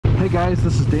Hey guys,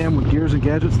 this is Dan with Gears and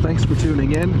Gadgets. Thanks for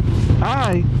tuning in.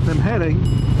 I am heading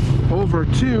over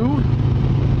to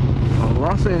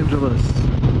Los Angeles.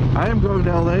 I am going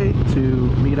to LA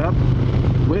to meet up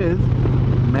with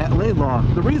Matt Laidlaw.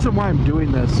 The reason why I'm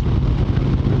doing this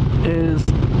is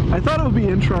I thought it would be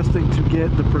interesting to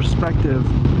get the perspective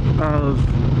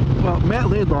of, well,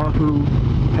 Matt Laidlaw, who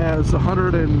has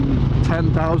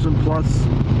 110,000 plus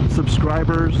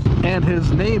subscribers, and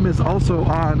his name is also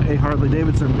on a Harley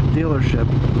Davidson dealership.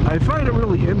 I find it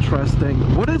really interesting.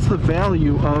 What is the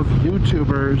value of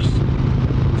YouTubers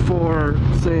for,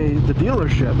 say, the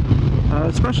dealership,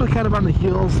 especially kind of on the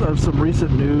heels of some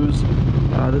recent news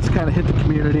that's kind of hit the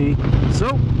community? So,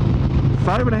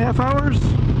 5.5 hours,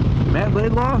 Matt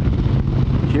Laidlaw,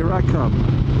 here I come.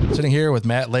 Sitting here with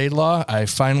Matt Laidlaw. I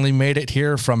finally made it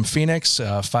here from Phoenix,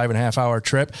 a 5.5 hour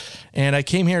trip. And I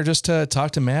came here just to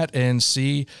talk to Matt and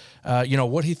see, you know,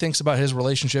 what he thinks about his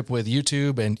relationship with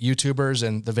YouTube and YouTubers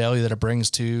and the value that it brings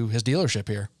to his dealership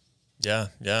here. Yeah.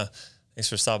 Thanks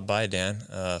for stopping by, Dan.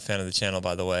 Fan of the channel,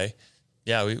 by the way.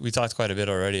 Yeah, we talked quite a bit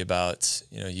already about,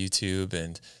 you know, YouTube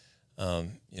and,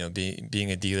 you know,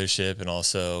 being a dealership and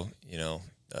also, you know,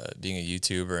 being a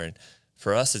YouTuber. And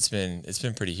for us, it's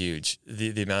been pretty huge.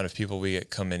 The amount of people we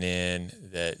get coming in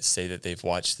that say that they've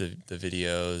watched the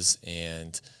videos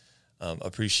and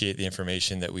appreciate the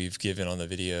information that we've given on the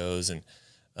videos and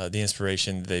the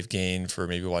inspiration they've gained for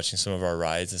maybe watching some of our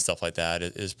rides and stuff like that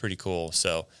is pretty cool.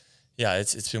 So yeah,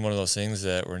 it's been one of those things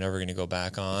that we're never going to go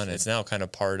back on. It's now kind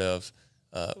of part of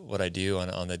what I do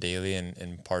on the daily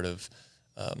and part of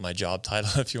my job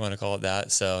title, if you want to call it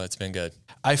that. So it's been good.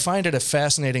 I find it a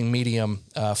fascinating medium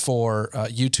for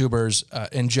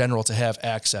YouTubers in general to have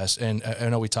access. And I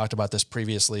know we talked about this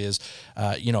previously is,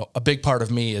 you know, a big part of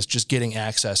me is just getting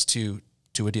access to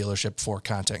a dealership for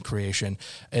content creation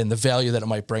and the value that it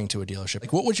might bring to a dealership.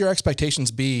 Like, what would your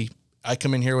expectations be? I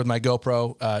come in here with my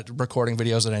GoPro, recording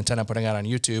videos that I intend on putting out on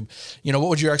YouTube. You know, what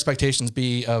would your expectations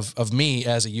be of me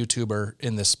as a YouTuber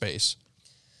in this space?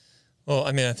 Well,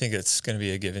 I mean, I think it's going to be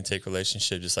a give and take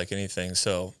relationship, just like anything.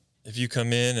 So if you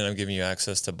come in and I'm giving you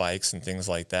access to bikes and things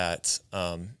like that,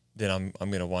 then I'm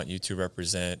going to want you to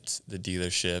represent the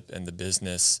dealership and the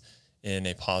business in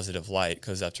a positive light.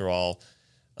 Because after all,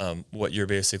 what you're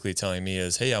basically telling me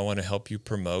is, hey, I want to help you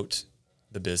promote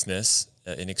the business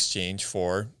in exchange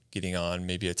for getting on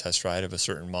maybe a test ride of a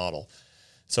certain model.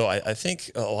 So I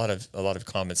think a lot of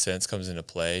common sense comes into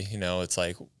play. You know, it's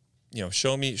like, you know,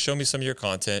 show me some of your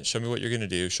content, show me what you're going to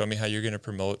do, show me how you're going to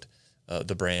promote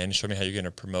the brand, show me how you're going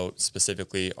to promote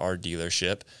specifically our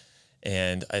dealership.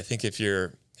 And I think if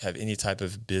you have any type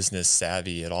of business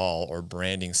savvy at all or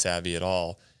branding savvy at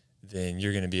all, then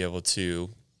you're going to be able to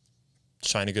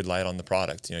shine a good light on the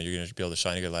product. You know, you're going to be able to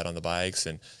shine a good light on the bikes.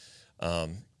 And I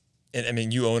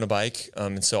mean, you own a bike.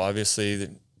 And so obviously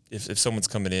if someone's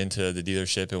coming into the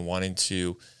dealership and wanting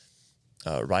to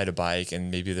ride a bike and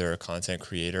maybe they're a content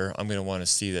creator, I'm going to want to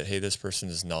see that, hey, this person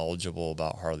is knowledgeable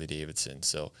about Harley Davidson.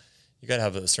 So you got to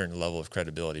have a certain level of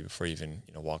credibility before you even,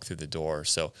 you know, walk through the door.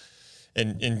 So,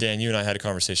 and Dan, you and I had a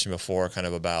conversation before kind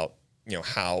of about, you know,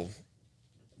 how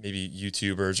maybe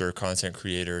YouTubers or content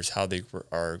creators, how they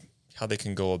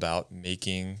can go about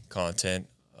making content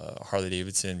Harley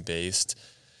Davidson based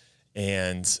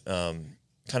and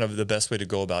kind of the best way to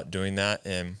go about doing that.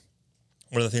 And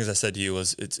one of the things I said to you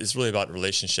was it's really about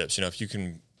relationships. You know, if you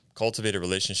can cultivate a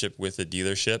relationship with a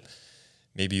dealership,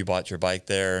 maybe you bought your bike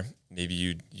there, maybe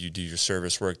you do your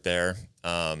service work there,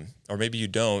 or maybe you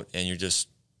don't and you're just,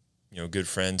 you know, good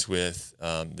friends with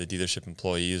the dealership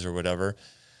employees or whatever.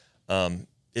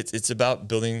 It's about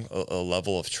building a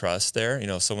level of trust there. You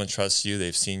know, if someone trusts you,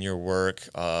 they've seen your work.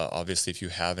 Obviously, if you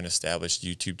have an established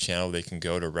YouTube channel, they can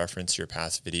go to reference your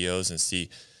past videos and see,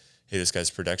 hey, this guy's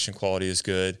production quality is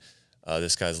good.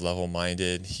 This guy's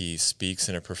level-minded. He speaks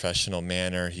in a professional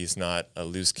manner. He's not a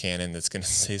loose cannon that's going to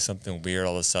say something weird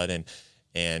all of a sudden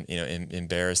and, you know,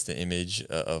 embarrass the image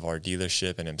of our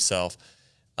dealership and himself.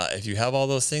 If you have all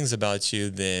those things about you,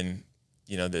 then,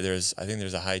 you know, I think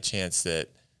there's a high chance that,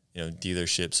 you know,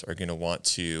 dealerships are going to want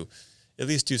to at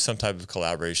least do some type of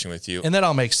collaboration with you. And that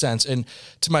all makes sense. And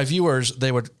to my viewers,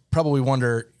 they would probably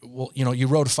wonder, well, you know, you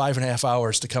rode 5.5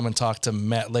 hours to come and talk to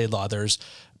Matt Laidlaw. There's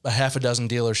a half a dozen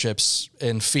dealerships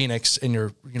in Phoenix in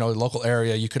your, you know, local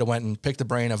area. You could have went and picked the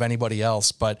brain of anybody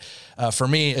else. But for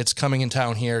me, it's coming in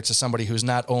town here to somebody who's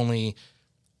not only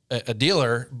a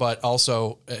dealer, but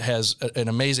also has an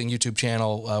amazing YouTube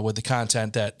channel with the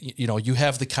content that, you know, you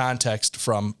have the context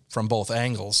from both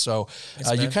angles. So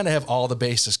you kind of have all the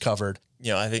bases covered.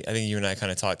 You know, I think you and I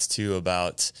kind of talked too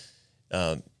about,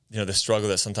 you know, the struggle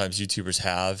that sometimes YouTubers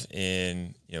have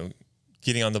in, you know,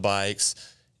 getting on the bikes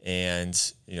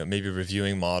and, you know, maybe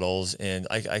reviewing models. And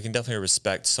I can definitely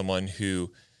respect someone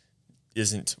who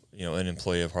isn't, you know, an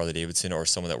employee of Harley Davidson or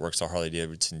someone that works at Harley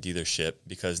Davidson dealership,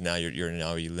 because now you're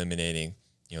now eliminating,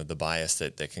 you know, the bias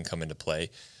that can come into play,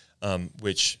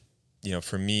 which, you know,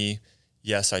 for me,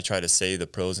 yes, I try to say the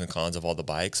pros and cons of all the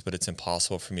bikes, but it's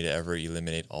impossible for me to ever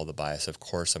eliminate all the bias. Of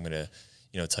course, I'm going to,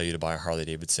 you know, tell you to buy a Harley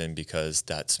Davidson because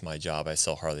that's my job. I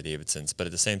sell Harley Davidsons. But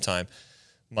at the same time,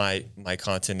 my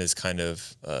content is kind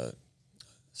of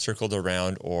circled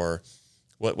around, or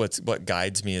what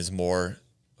guides me is more,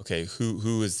 okay,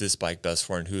 who is this bike best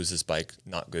for, and who is this bike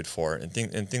not good for, and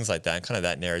things like that, and kind of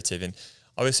that narrative. And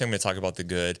obviously, I'm going to talk about the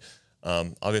good.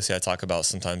 Obviously, I talk about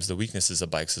sometimes the weaknesses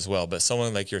of bikes as well. But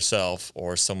someone like yourself,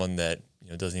 or someone that,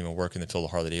 you know, doesn't even work in the field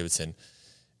of Harley Davidson,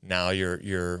 now you're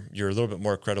a little bit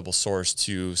more credible source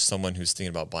to someone who's thinking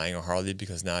about buying a Harley,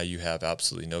 because now you have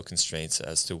absolutely no constraints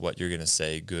as to what you're going to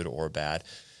say, good or bad.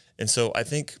 And so I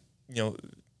think, you know,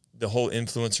 the whole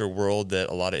influencer world that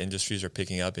a lot of industries are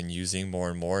picking up and using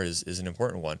more and more is an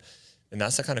important one. And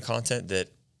that's the kind of content that,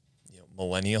 you know,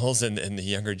 millennials and the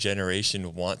younger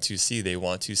generation want to see. They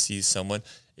want to see someone,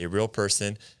 a real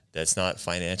person that's not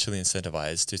financially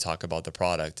incentivized to talk about the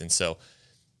product. And so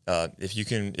if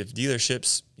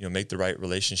dealerships, you know, make the right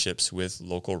relationships with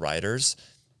local writers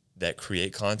that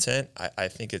create content, I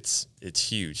think it's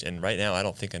huge. And right now, I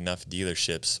don't think enough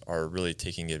dealerships are really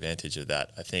taking advantage of that.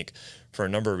 I think for a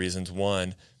number of reasons.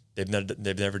 One, they've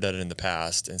never done it in the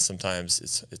past, and sometimes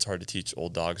it's hard to teach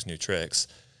old dogs new tricks.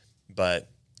 But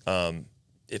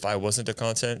if I wasn't a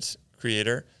content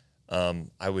creator,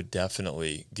 I would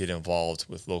definitely get involved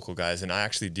with local guys. And I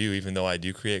actually do, even though I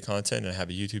do create content and I have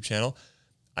a YouTube channel,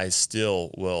 I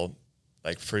still will,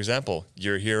 like, for example,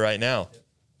 you're here right now.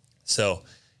 So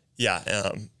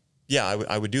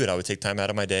I would do it. I would take time out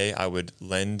of my day. I would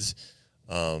lend,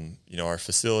 you know, our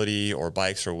facility or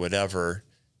bikes or whatever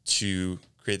to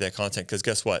create that content. Because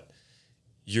guess what?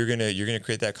 You're gonna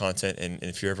create that content, and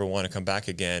if you ever want to come back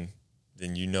again,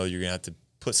 then you know you're gonna have to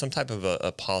put some type of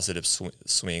a positive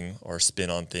swing or spin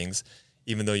on things,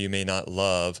 even though you may not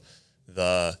love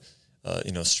the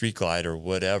you know, street glide or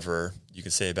whatever. You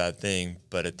can say a bad thing,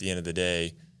 but at the end of the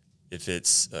day, if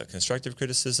it's constructive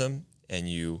criticism and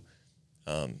you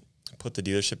put the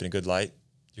dealership in a good light,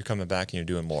 you're coming back and you're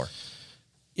doing more.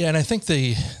 Yeah, and I think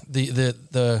the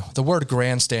word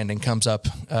grandstanding comes up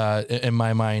in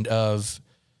my mind of,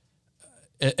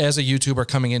 as a YouTuber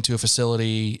coming into a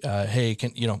facility, hey,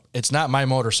 it's not my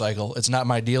motorcycle, it's not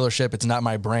my dealership, it's not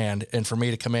my brand, and for me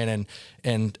to come in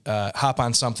and hop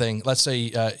on something, let's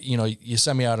say, you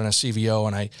send me out on a CVO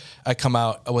and I come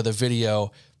out with a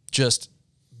video just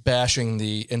bashing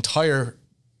the entire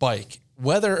bike,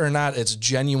 whether or not it's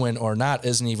genuine or not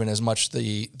isn't even as much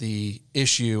the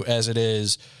issue as it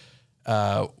is,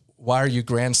 why are you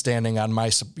grandstanding on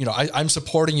my, I'm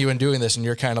supporting you in doing this, and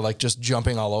you're kind of like just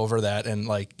jumping all over that and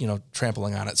like,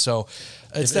 trampling on it. So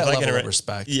it's that level of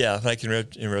respect. Yeah. If I can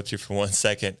interrupt you for 1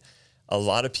 second, a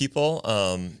lot of people,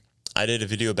 I did a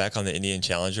video back on the Indian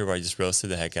Challenger where I just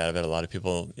roasted the heck out of it. A lot of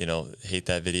people, hate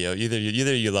that video. Either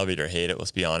you love it or hate it,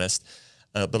 let's be honest.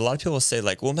 But a lot of people say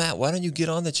like, well, Matt, why don't you get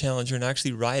on the Challenger and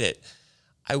actually ride it?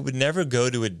 I would never go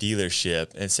to a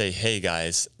dealership and say, hey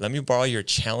guys, let me borrow your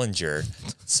Challenger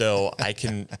so I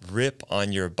can rip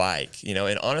on your bike.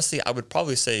 And honestly, I would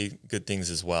probably say good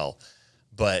things as well.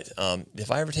 But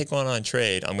if I ever take one on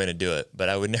trade, I'm going to do it. But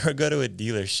I would never go to a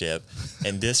dealership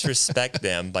and disrespect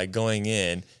them by going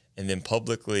in and then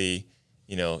publicly,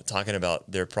 talking about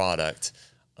their product.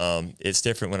 It's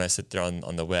different when I sit there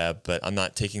on the web, but I'm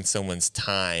not taking someone's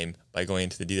time by going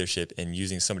into the dealership and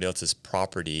using somebody else's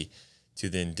property to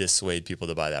then dissuade people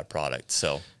to buy that product.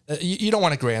 So you don't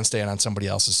want to grandstand on somebody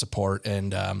else's support.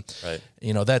 And, right.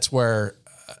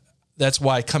 That's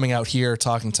why coming out here,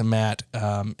 talking to Matt,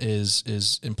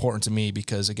 is important to me,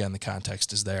 because again, the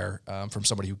context is there, from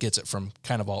somebody who gets it from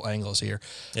kind of all angles here.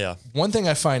 Yeah. One thing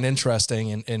I find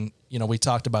interesting, and we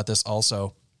talked about this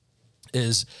also,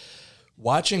 is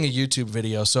watching a YouTube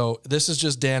video. So this is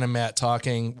just Dan and Matt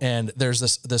talking, and there's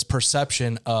this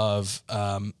perception of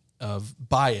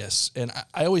bias. And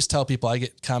I always tell people, I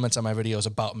get comments on my videos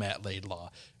about Matt Laidlaw,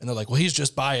 and they're like, well, he's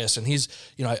just biased, and he's,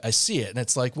 I see it. And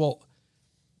it's like, well,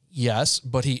 yes,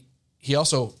 but he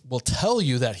also will tell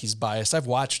you that he's biased. I've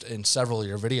watched in several of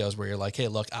your videos where you're like, hey,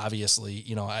 look, obviously,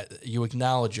 you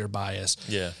acknowledge your bias.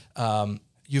 Yeah.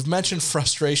 You've mentioned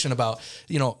frustration about,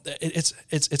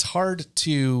 it's hard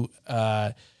to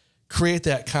create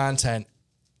that content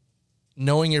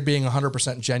knowing you're being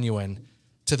 100% genuine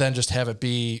to then just have it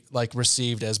be like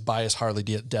received as biased Harley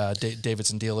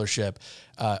Davidson dealership,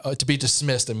 to be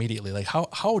dismissed immediately. Like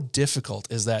how difficult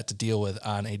is that to deal with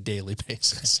on a daily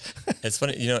basis? It's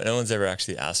funny, you know, no one's ever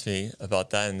actually asked me about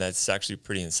that, and that's actually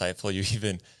pretty insightful. You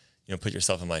even, you know, put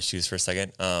yourself in my shoes for a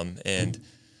second.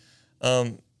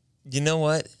 You know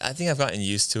what? I think I've gotten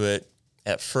used to it.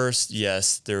 At first,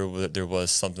 yes, there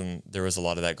was a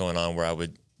lot of that going on where I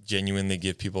would genuinely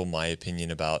give people my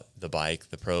opinion about the bike,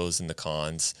 the pros and the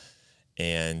cons,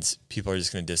 and people are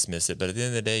just going to dismiss it. But at the end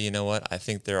of the day, you know what? I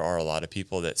think there are a lot of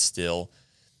people that still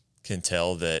can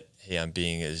tell that, hey, I'm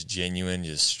being as genuine,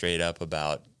 just straight up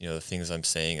about, you know, the things I'm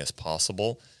saying as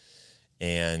possible.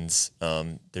 And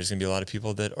there's going to be a lot of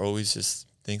people that always just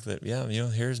think that, yeah, you know,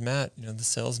 here's Matt, you know, the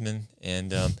salesman,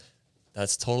 and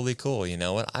that's totally cool. You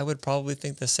know what? I would probably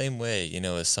think the same way, you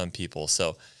know, as some people.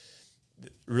 So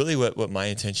really what my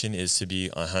intention is to be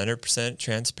 100%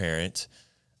 transparent.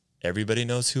 Everybody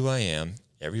knows who I am.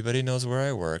 Everybody knows where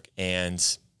I work, and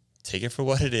take it for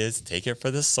what it is. Take it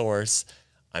for the source.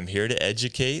 I'm here to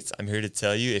educate. I'm here to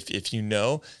tell you if you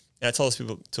know, and I tell this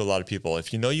to a lot of people,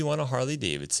 if you know you want a Harley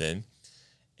Davidson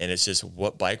and it's just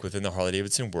what bike within the Harley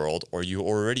Davidson world, or you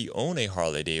already own a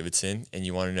Harley Davidson and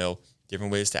you want to know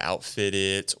different ways to outfit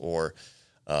it, or,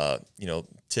 you know,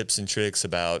 tips and tricks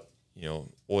about, you know,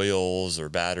 oils or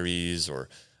batteries or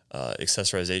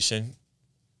accessorization,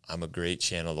 I'm a great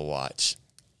channel to watch.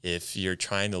 If you're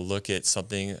trying to look at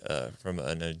something from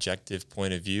an objective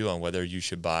point of view on whether you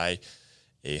should buy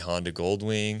a Honda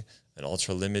Goldwing, an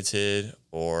Ultra Limited,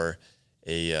 or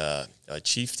a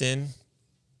Chieftain,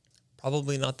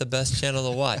 probably not the best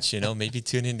channel to watch. You know, maybe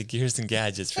tune into Gears and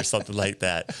Gadgets for something like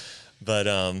that.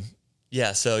 But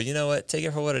yeah, so you know what? Take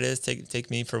it for what it is. Take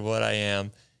me for what I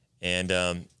am.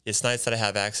 And it's nice that I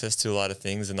have access to a lot of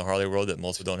things in the Harley world that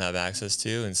most people don't have access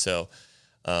to. And so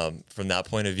from that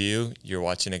point of view, you're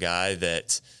watching a guy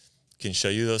that can show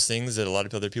you those things that a lot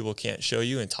of other people can't show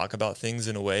you, and talk about things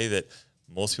in a way that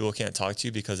most people can't talk to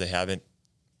you because they haven't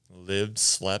lived,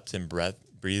 slept, and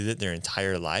breathed it their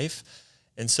entire life.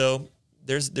 And so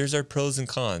there's our pros and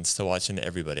cons to watching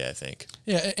everybody, I think.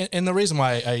 Yeah, and the reason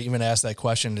why I even asked that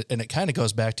question, and it kind of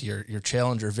goes back to your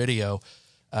Challenger video,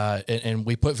 and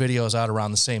we put videos out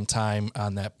around the same time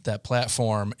on that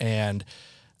platform, and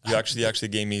you actually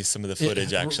gave me some of the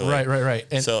footage, actually. Right.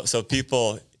 And so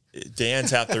people,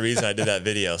 Dan's half the reason I did that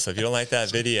video. So if you don't like that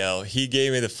video, he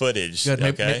gave me the footage. Good.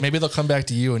 Okay? Maybe they'll come back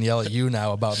to you and yell at you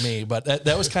now about me. But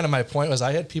that was kind of my point. Was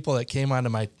I had people that came onto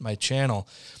my channel,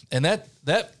 and that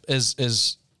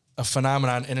is a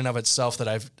phenomenon in and of itself that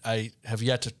I have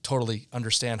yet to totally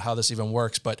understand how this even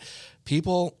works. But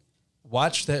people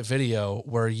watched that video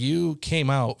where you came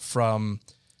out from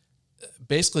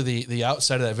basically the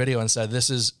outside of that video and said,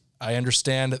 I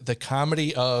understand the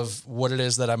comedy of what it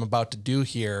is that I'm about to do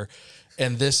here.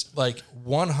 And this like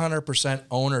 100%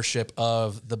 ownership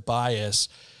of the bias,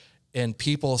 and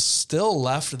people still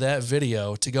left that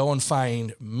video to go and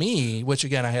find me, which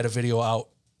again, I had a video out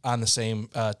on the same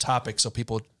topic. So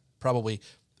people probably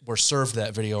were served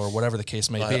that video or whatever the case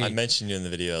may be. I mentioned you in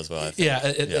the video as well, I think.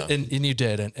 Yeah, and you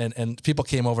did, and people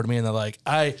came over to me and they're like,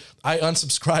 I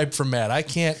unsubscribed from Matt. I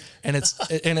can't, and it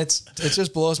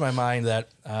just blows my mind that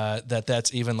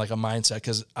that's even like a mindset,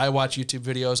 because I watch YouTube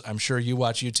videos. I'm sure you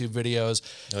watch YouTube videos,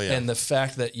 and the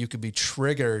fact that you could be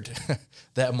triggered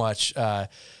that much,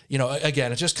 you know,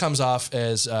 again, it just comes off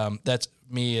as that's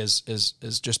me is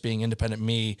just being independent,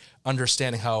 me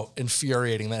understanding how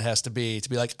infuriating that has to be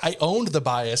like, I owned the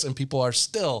bias and people are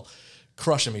still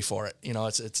crushing me for it. You know,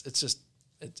 it's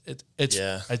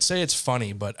I'd say it's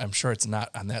funny, but I'm sure it's not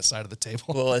on that side of the table.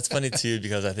 Well, it's funny too,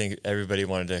 because I think everybody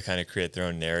wanted to kind of create their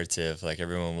own narrative. Like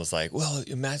everyone was like, well,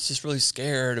 Matt's just really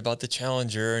scared about the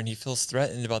Challenger and he feels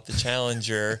threatened about the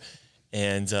Challenger.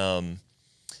 And,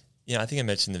 you know, I think I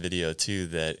mentioned in the video too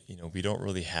that, you know, we don't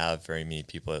really have very many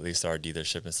people, at least our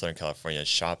dealership in Southern California,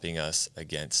 shopping us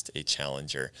against a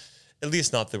Challenger. At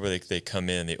least not where they come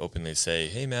in and they openly say,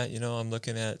 hey, Matt, you know, I'm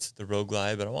looking at the Rogue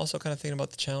Glide, but I'm also kind of thinking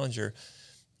about the Challenger.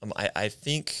 I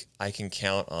think I can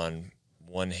count on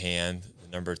one hand the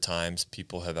number of times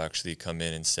people have actually come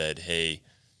in and said, hey,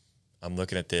 I'm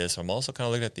looking at this. I'm also kind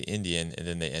of looking at the Indian, and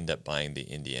then they end up buying the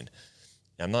Indian.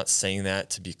 I'm not saying that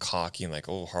to be cocky and like,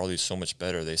 oh, Harley's so much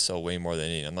better. They sell way more than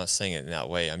Indian. I'm not saying it in that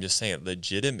way. I'm just saying it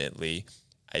legitimately.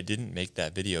 I didn't make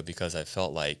that video because I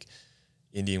felt like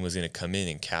Indian was going to come in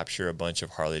and capture a bunch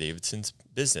of Harley Davidson's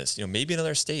business. You know, maybe in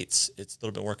other states it's a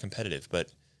little bit more competitive,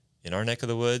 but in our neck of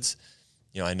the woods,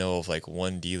 you know, I know of like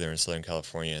one dealer in Southern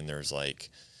California, and there's like,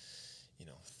 you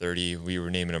know, 30, we were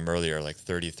naming them earlier, like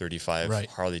 30, 35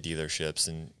 Harley dealerships.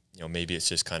 And, you know, maybe it's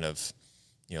just kind of,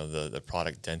 you know, the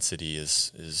product density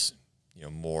is, you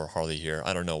know, more Harley here.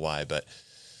 I don't know why, but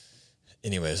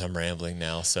anyways, I'm rambling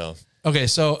now. So. Okay.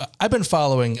 So I've been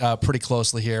following pretty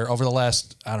closely here over the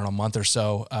last, I don't know, month or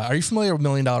so. Are you familiar with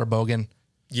Million Dollar Bogan?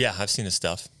 Yeah, I've seen his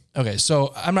stuff. Okay.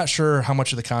 So I'm not sure how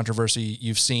much of the controversy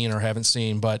you've seen or haven't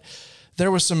seen, but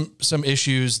there was some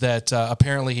issues that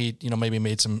apparently he, you know, maybe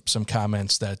made some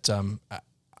comments that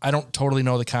I don't totally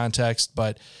know the context,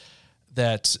 but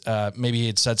that maybe he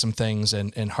had said some things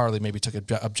and Harley maybe took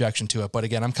objection to it. But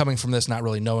again, I'm coming from this not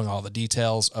really knowing all the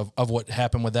details of what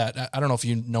happened with that. I don't know if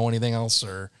you know anything else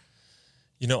or...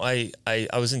 You know, I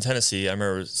was in Tennessee. I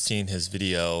remember seeing his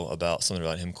video about something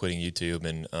about him quitting YouTube.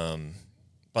 And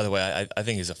by the way, I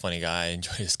think he's a funny guy. I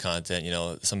enjoy his content. You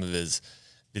know, some of his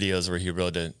videos where he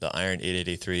rode the Iron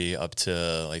 8883 up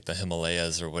to like the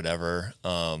Himalayas or whatever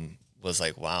was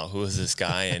like, wow, who is this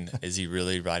guy? And is he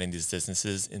really riding these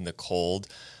distances in the cold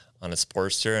on a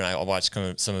Sportster? And I watched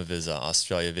some of his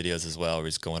Australia videos as well, where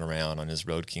he's going around on his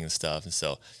Road King and stuff. And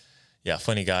so, yeah,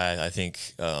 funny guy. I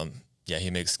think, yeah, he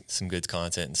makes some good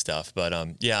content and stuff. But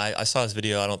yeah, I saw his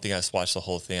video. I don't think I watched the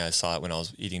whole thing. I saw it when I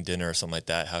was eating dinner or something like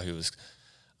that, how he was,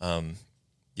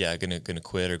 yeah, gonna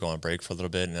quit or go on break for a little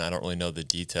bit. And I don't really know the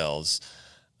details.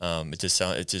 It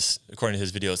just according to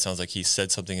his video, it sounds like he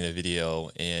said something in a video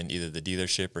and either the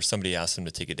dealership or somebody asked him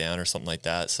to take it down or something like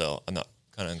that. So I'm not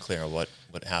kind of unclear on what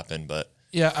happened, but.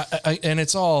 Yeah, and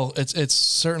it's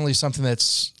certainly something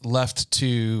that's left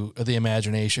to the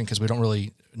imagination because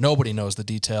nobody knows the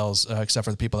details except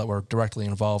for the people that were directly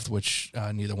involved, which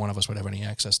neither one of us would have any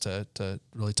access to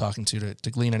really talking to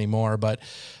glean anymore. But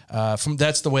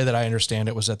that's the way that I understand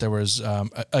it, was that there was,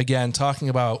 again, talking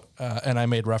about, and I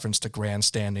made reference to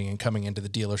grandstanding and coming into the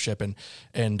dealership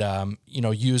and you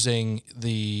know, using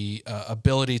the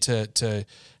ability to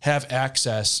have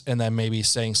access and then maybe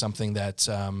saying something that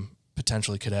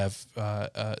potentially could have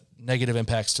negative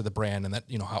impacts to the brand, and that,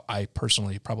 you know, how I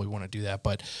personally probably want to do that.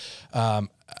 But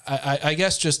I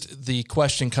guess just the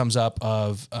question comes up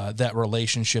of that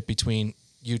relationship between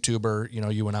YouTuber, you know,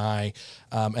 you and I,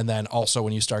 and then also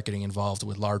when you start getting involved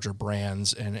with larger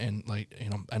brands and like, you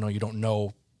know, I know you don't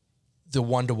know the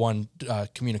one-to-one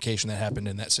communication that happened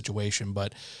in that situation,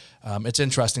 but it's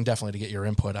interesting definitely to get your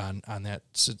input on that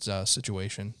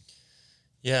situation.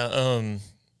 Yeah.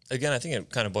 Again, I think it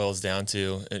kind of boils down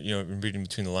to, you know, reading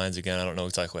between the lines again, I don't know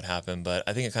exactly what happened, but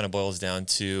I think it kind of boils down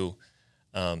to,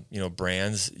 you know,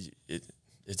 brands,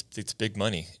 it's big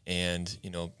money, and, you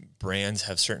know, brands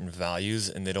have certain values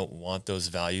and they don't want those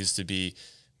values to be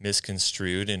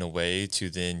misconstrued in a way to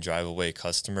then drive away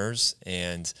customers.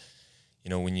 And, you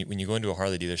know, when you go into a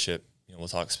Harley dealership, you know, we'll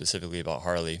talk specifically about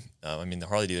Harley. I mean, the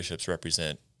Harley dealerships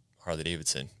represent Harley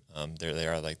Davidson. They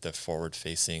are like the forward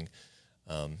facing,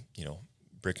 you know,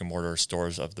 brick and mortar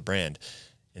stores of the brand.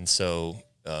 And so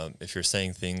if you're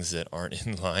saying things that aren't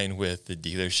in line with the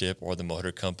dealership or the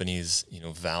motor company's, you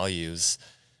know, values,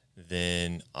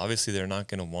 then obviously they're not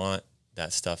going to want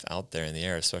that stuff out there in the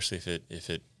air, especially if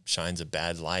it shines a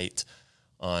bad light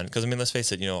on, because I mean, let's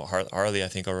face it, you know, Harley, I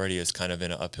think already is kind of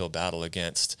in an uphill battle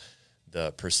against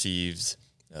the perceived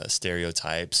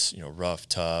stereotypes, you know, rough,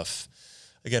 tough.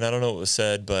 Again, I don't know what was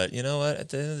said, but you know what? At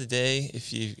the end of the day,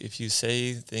 if you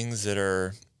say things that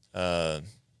are, and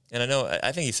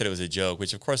I think he said it was a joke,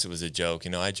 which of course it was a joke. You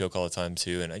know, I joke all the time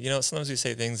too, and you know, sometimes we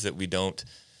say things that we don't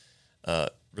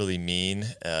really mean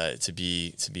to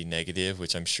be negative,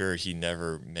 which I'm sure he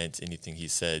never meant anything he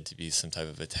said to be some type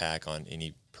of attack on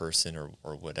any person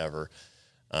or whatever.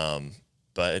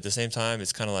 But at the same time,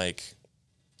 it's kind of like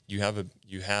you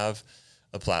have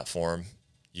a platform.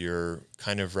 You're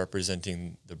kind of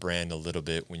representing the brand a little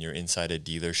bit when you're inside a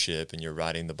dealership and you're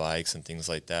riding the bikes and things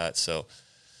like that. So,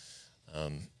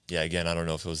 yeah, again, I don't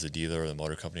know if it was the dealer or the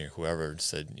motor company or whoever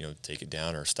said, you know, take it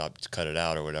down or cut it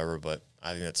out or whatever, but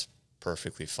I think that's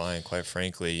perfectly fine. Quite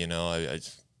frankly, you know, I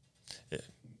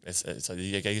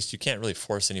guess you can't really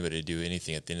force anybody to do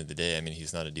anything at the end of the day. I mean,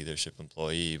 he's not a dealership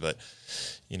employee, but,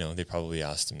 you know, they probably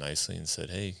asked him nicely and said,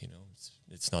 hey, you know,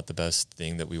 it's not the best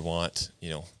thing that we want, you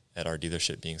know, at our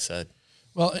dealership being said.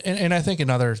 Well, and I think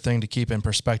another thing to keep in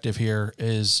perspective here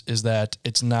is that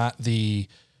it's not the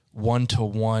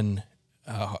one-to-one,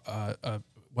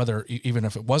 whether even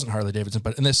if it wasn't Harley Davidson,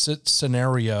 but in this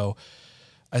scenario,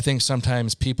 I think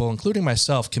sometimes people, including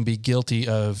myself, can be guilty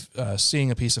of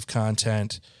seeing a piece of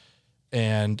content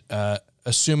and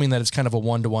assuming that it's kind of a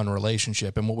one-to-one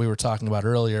relationship. And what we were talking about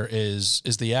earlier is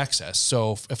the access.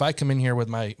 So if I come in here with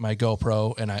my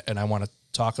GoPro and I want to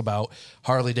talk about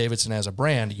Harley Davidson as a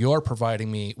brand, you're providing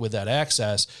me with that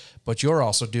access, but you're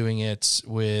also doing it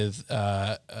with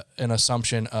an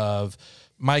assumption of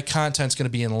my content's going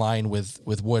to be in line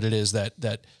with what it is that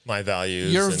my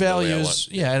values, your and values.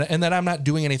 Yeah. And that I'm not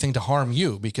doing anything to harm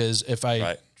you, because if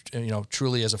I,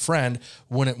 truly as a friend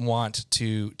wouldn't want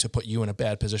to put you in a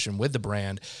bad position with the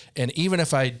brand. And even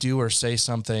if I do or say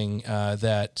something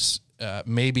that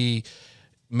maybe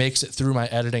makes it through my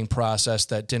editing process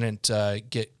that didn't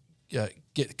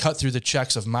get cut through the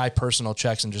checks of my personal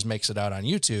checks and just makes it out on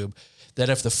YouTube, that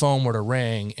if the phone were to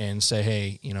ring and say,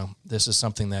 hey, this is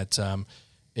something that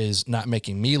is not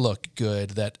making me look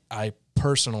good, that I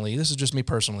personally, this is just me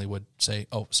personally, would say,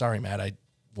 oh, sorry, Matt,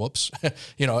 whoops,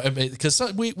 because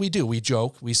we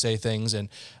joke, we say things, and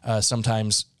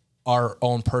sometimes our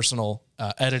own personal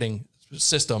editing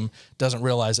system doesn't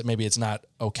realize that maybe it's not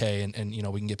okay, and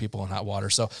we can get people in hot water.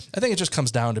 So I think it just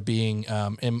comes down to being,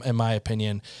 in my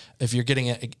opinion, if you're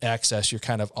getting access, you're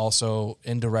kind of also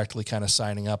indirectly kind of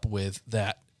signing up with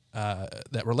that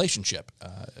relationship.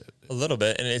 A little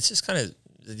bit, and it's just kind of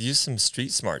use some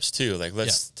street smarts too. Like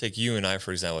let's take you and I,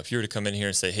 for example. If you were to come in here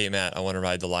and say, hey, Matt, I want to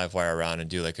ride the live wire around and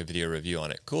do like a video review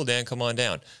on it. Cool, Dan, come on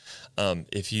down.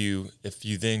 If you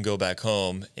then go back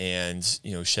home and,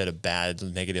 shed a bad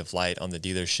negative light on the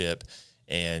dealership,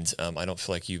 and I don't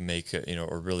feel like you make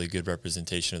a really good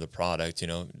representation of the product,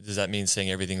 does that mean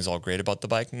saying everything's all great about the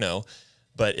bike? No.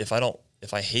 But if I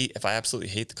absolutely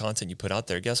hate the content you put out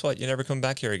there, guess what? You never come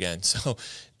back here again. So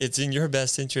it's in your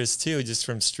best interest too, just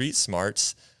from street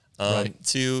smarts,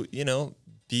 to,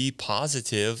 be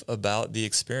positive about the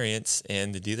experience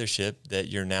and the dealership that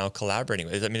you're now collaborating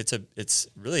with. I mean, it's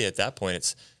really at that point,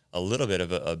 it's a little bit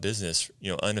of a business,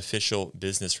 unofficial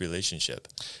business relationship.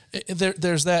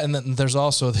 There's that. And then there's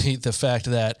also the fact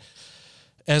that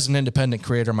as an independent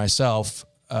creator myself,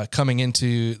 coming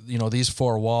into, these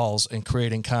four walls and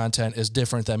creating content is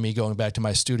different than me going back to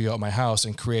my studio at my house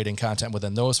and creating content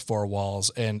within those four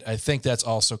walls. And I think that's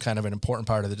also kind of an important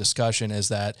part of the discussion, is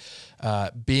that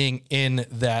being in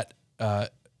that,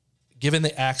 given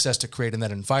the access to create in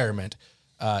that environment,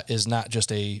 is not just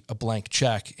a blank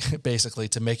check, basically,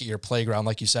 to make it your playground.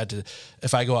 Like you said,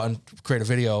 if I go out and create a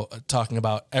video talking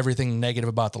about everything negative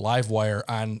about the live wire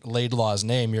on Laidlaw's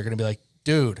name, you're going to be like,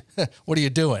 dude, what are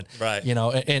you doing? Right.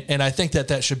 And I think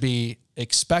that should be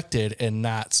expected, and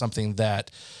not something that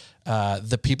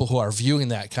the people who are viewing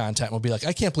that content will be like,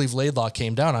 I can't believe Laidlaw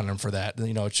came down on him for that.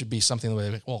 It should be something where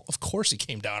they're like, well, of course he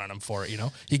came down on him for it.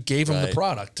 He gave him the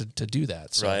product to do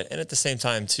that. So. Right. And at the same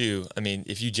time too, I mean,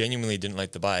 if you genuinely didn't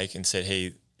like the bike and said,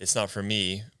 hey, it's not for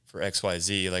me for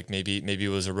XYZ, like maybe it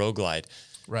was a Road Glide.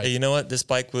 Right. Hey, you know what? This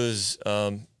bike was,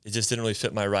 it just didn't really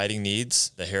fit my riding needs.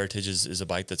 The Heritage is a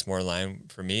bike that's more in line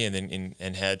for me, and then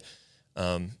and had,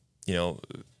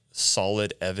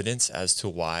 solid evidence as to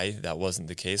why that wasn't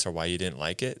the case or why you didn't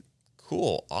like it.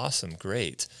 Cool, awesome,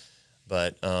 great.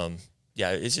 But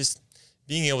it's just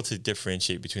being able to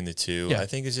differentiate between the two. Yeah. I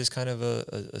think is just kind of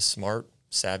a smart,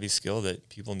 savvy skill that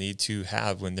people need to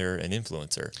have when they're an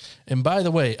influencer. And by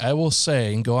the way, I will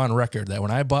say and go on record that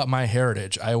when I bought my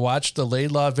Heritage, I watched the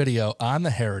Laidlaw video on the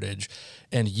Heritage,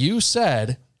 and you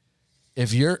said,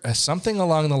 if you're something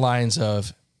along the lines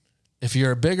of, if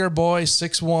you're a bigger boy,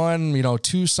 6'1",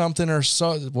 2 something or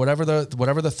so, whatever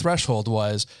the threshold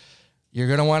was, you're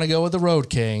going to want to go with the Road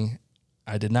King.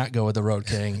 I did not go with the Road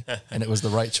King, and it was the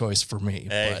right choice for me.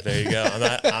 Hey, there you go.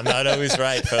 I'm not always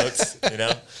right, folks.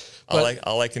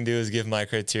 All I can do is give my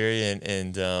criteria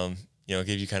and give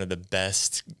you kind of the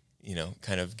best,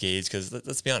 kind of gauge. Because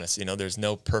let's be honest, there's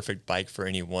no perfect bike for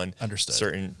any one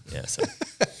certain. Yeah. So.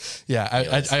 Yeah.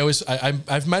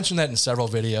 I've mentioned that in several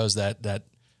videos that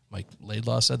Mike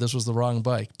Laidlaw said this was the wrong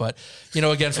bike. But,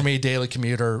 again, for me, daily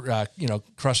commuter,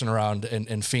 crushing around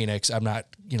in Phoenix, I'm not,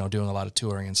 doing a lot of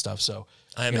touring and stuff. So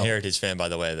I am a Heritage fan, by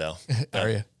the way, though. Are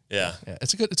you? Yeah.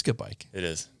 It's a good bike. It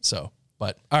is. So,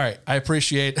 but all right. I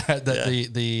appreciate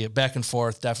the back and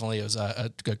forth. Definitely. It was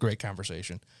a great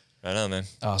conversation. Right on, man.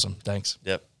 Awesome. Thanks.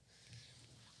 Yep.